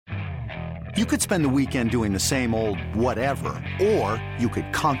You could spend the weekend doing the same old whatever, or you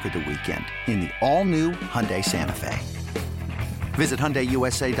could conquer the weekend in the all-new Hyundai Santa Fe. Visit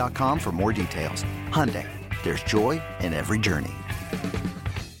HyundaiUSA.com for more details. Hyundai, there's joy in every journey.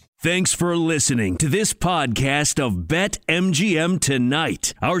 Thanks for listening to this podcast of BetMGM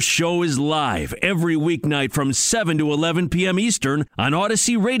Tonight. Our show is live every weeknight from 7 to 11 p.m. Eastern on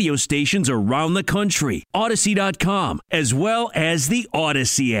Odyssey radio stations around the country, Odyssey.com, as well as the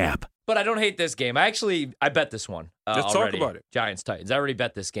Odyssey app. But I don't hate this game. I bet this one. Let's already. talk about it. Giants-Titans. I already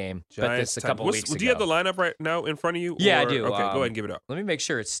bet this game. Bet this a couple weeks ago. Do you have the lineup right now in front of you? Yeah, I do. Okay, go ahead and give it up. Let me make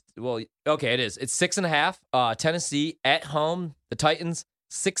sure it's, okay, it is. It's 6.5. Tennessee at home. The Titans,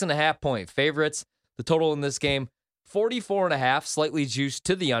 6.5-point favorites. The total in this game, 44.5, slightly juiced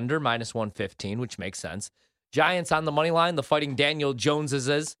to the under, -115, which makes sense. Giants on the money line. The Fighting Daniel Joneses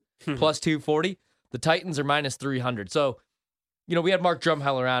is plus 240. The Titans are -300. So, we had Mark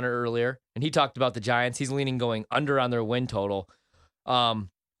Drumheller on earlier, and he talked about the Giants. He's leaning going under on their win total,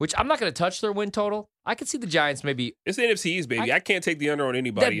 which I'm not going to touch their win total. I could see the Giants maybe. It's the NFC East, baby. I can't take the under on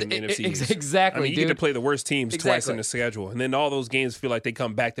anybody in the NFC East. Exactly, you get to play the worst teams twice in the schedule, and then all those games feel like they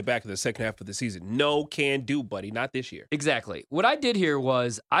come back-to-back in the second half of the season. No can do, buddy. Not this year. Exactly. What I did here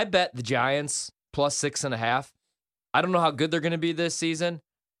was I bet the Giants plus 6.5. I don't know how good they're going to be this season.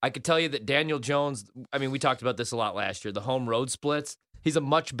 I could tell you that Daniel Jones, we talked about this a lot last year, the home road splits. He's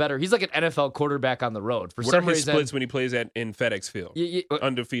he's like an NFL quarterback on the road. What are his splits when he plays in FedEx Field?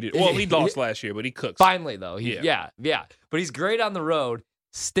 Undefeated. Well, he lost last year, but he cooks. Finally, though. Yeah. But he's great on the road,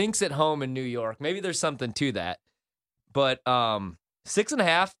 stinks at home in New York. Maybe there's something to that. But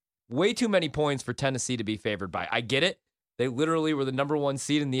 6.5, way too many points for Tennessee to be favored by. I get it. They literally were the number one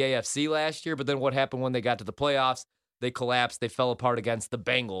seed in the AFC last year, but then what happened when they got to the playoffs? They collapsed. They fell apart against the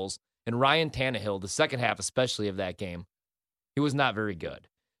Bengals. And Ryan Tannehill, the second half especially of that game, he was not very good.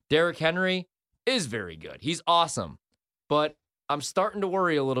 Derrick Henry is very good. He's awesome. But I'm starting to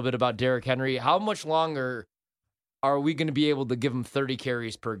worry a little bit about Derrick Henry. How much longer are we going to be able to give him 30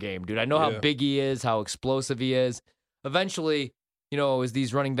 carries per game, dude? I know how big he is, how explosive he is. Eventually, as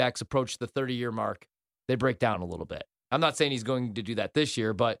these running backs approach the 30-year mark, they break down a little bit. I'm not saying he's going to do that this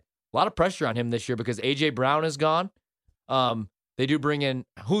year, but a lot of pressure on him this year because A.J. Brown is gone. They do bring in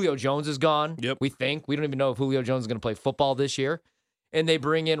Julio Jones is gone. Yep. We don't even know if Julio Jones is going to play football this year. And they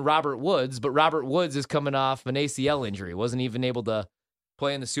bring in Robert Woods, but Robert Woods is coming off an ACL injury. Wasn't even able to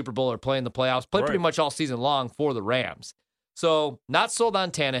play in the Super Bowl or play in the playoffs. Played pretty much all season long for the Rams. So not sold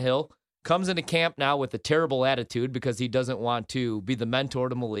on Tannehill. Comes into camp now with a terrible attitude because he doesn't want to be the mentor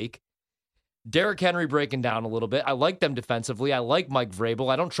to Malik. Derrick Henry breaking down a little bit. I like them defensively. I like Mike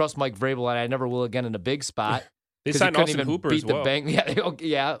Vrabel. I don't trust Mike Vrabel, and I never will again in a big spot. They signed Austin Hooper as well.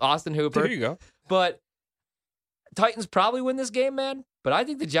 Yeah, Austin Hooper. There you go. But Titans probably win this game, man. But I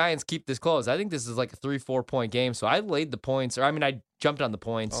think the Giants keep this close. I think this is like a 3-4 point game. So I laid the points. I jumped on the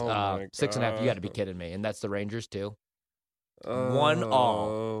points. 6.5. You got to be kidding me. And that's the Rangers too. 1-all.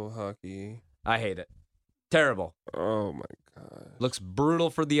 Oh, hockey. I hate it. Terrible. Oh my God. Looks brutal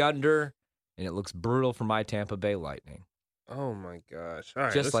for the under, and it looks brutal for my Tampa Bay Lightning. Oh, my gosh. All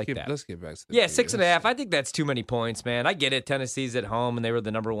right, Just like that. Let's get back to the 6.5. I think that's too many points, man. I get it. Tennessee's at home, and they were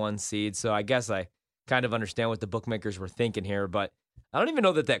the number one seed, so I guess I kind of understand what the bookmakers were thinking here, but I don't even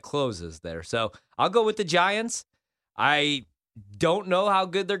know that closes there. So I'll go with the Giants. I don't know how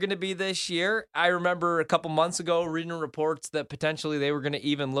good they're going to be this year. I remember a couple months ago reading reports that potentially they were going to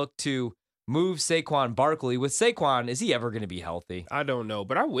even look to move Saquon Barkley. With Saquon, is he ever going to be healthy? I don't know,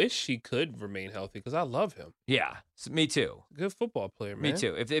 but I wish he could remain healthy because I love him. Yeah, me too. Good football player, man. Me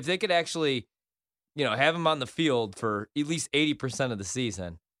too. If they could actually, have him on the field for at least 80% of the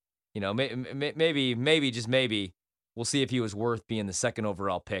season, maybe, just maybe, we'll see if he was worth being the second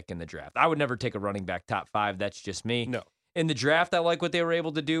overall pick in the draft. I would never take a running back top 5. That's just me. No. In the draft, I like what they were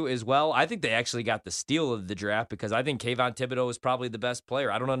able to do as well. I think they actually got the steal of the draft because I think Kayvon Thibodeau is probably the best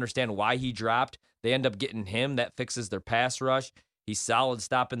player. I don't understand why he dropped. They end up getting him. That fixes their pass rush. He's solid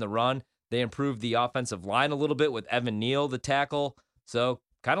stopping the run. They improved the offensive line a little bit with Evan Neal, the tackle. So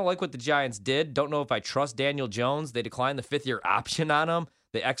kind of like what the Giants did. Don't know if I trust Daniel Jones. They declined the 5th-year option on him.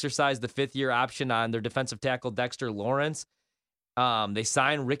 They exercised the 5th-year option on their defensive tackle, Dexter Lawrence. They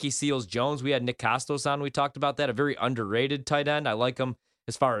signed Ricky Seals-Jones. We had Nick Costos on. We talked about that. A very underrated tight end. I like him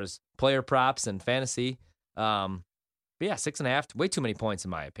as far as player props and fantasy. But yeah, 6.5, way too many points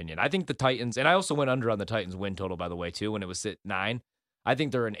in my opinion. I think the Titans, and I also went under on the Titans win total, by the way, too, when it was at 9. I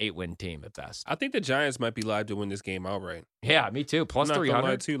think they're an 8-win team at best. I think the Giants might be live to win this game outright. Yeah, me too. Plus I'm not 300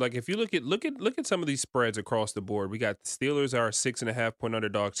 gonna lie too. Like if you look at some of these spreads across the board, we got the Steelers are 6.5 point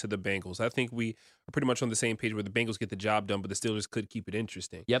underdogs to the Bengals. I think we are pretty much on the same page where the Bengals get the job done, but the Steelers could keep it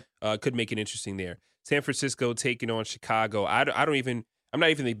interesting. Yep, could make it interesting there. San Francisco taking on Chicago. I'm not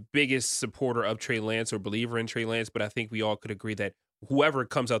even the biggest supporter of Trey Lance or believer in Trey Lance, but I think we all could agree that whoever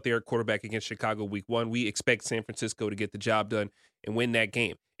comes out there at quarterback against Chicago week 1, we expect San Francisco to get the job done and win that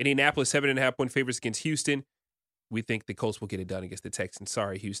game. Indianapolis, 7.5 point favorites against Houston. We think the Colts will get it done against the Texans.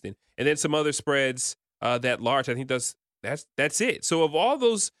 Sorry, Houston. And then some other spreads that large. I think that's it. So of all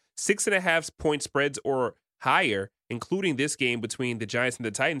those 6.5 point spreads or higher, including this game between the Giants and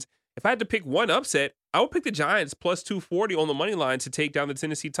the Titans, if I had to pick one upset, I would pick the Giants plus 240 on the money line to take down the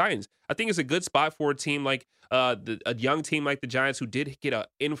Tennessee Titans. I think it's a good spot for a team like a young team like the Giants who did get an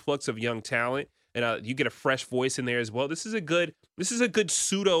influx of young talent, and you get a fresh voice in there as well. This is a good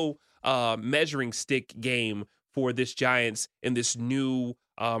pseudo measuring stick game for this Giants and this new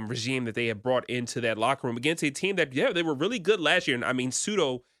regime that they have brought into that locker room against a team that they were really good last year. And I mean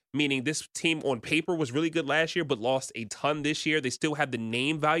pseudo meaning this team on paper was really good last year, but lost a ton this year. They still have the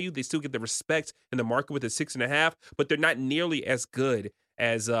name value. They still get the respect in the market with the 6.5, but they're not nearly as good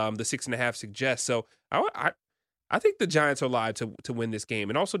as the 6.5 suggests. So I think the Giants are live to win this game.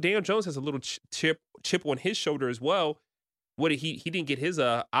 And also Daniel Jones has a little chip on his shoulder as well. He didn't get his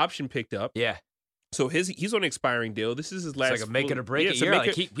option picked up. Yeah. So he's on an expiring deal. This is his last. It's like a make it or break it year.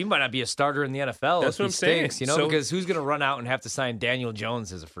 Like he might not be a starter in the NFL. That's what I'm saying. Because who's going to run out and have to sign Daniel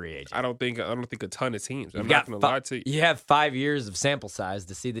Jones as a free agent? I don't think a ton of teams. I'm not going to lie to you. You have 5 years of sample size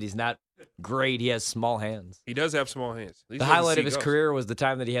to see that he's not great. He has small hands. He does have small hands. The highlight of his career was the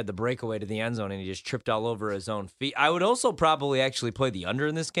time that he had the breakaway to the end zone and he just tripped all over his own feet. I would also probably actually play the under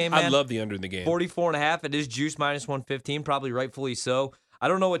in this game, man. I love the under in the game. 44.5. It is juice minus 115, probably rightfully so. I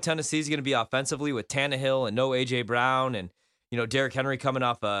don't know what Tennessee's going to be offensively with Tannehill and no A.J. Brown and, Derrick Henry coming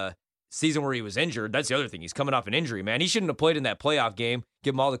off a season where he was injured. That's the other thing. He's coming off an injury, man. He shouldn't have played in that playoff game.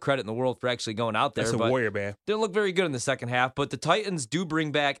 Give him all the credit in the world for actually going out there. That's a warrior, man. Didn't look very good in the second half, but the Titans do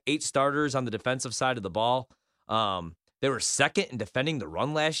bring back 8 starters on the defensive side of the ball. They were second in defending the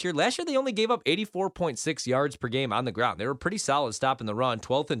run last year. Last year, they only gave up 84.6 yards per game on the ground. They were pretty solid stopping the run,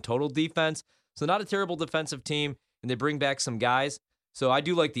 12th in total defense. So not a terrible defensive team, and they bring back some guys. So I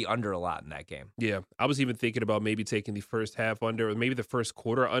do like the under a lot in that game. Yeah, I was even thinking about maybe taking the first half under or maybe the first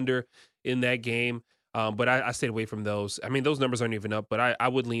quarter under in that game. But I stayed away from those. I mean, those numbers aren't even up, but I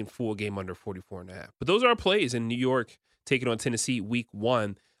would lean full game under 44.5. But those are our plays in New York taking on Tennessee week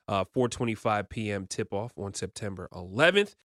 1, 4:25 p.m. tip-off on September 11th.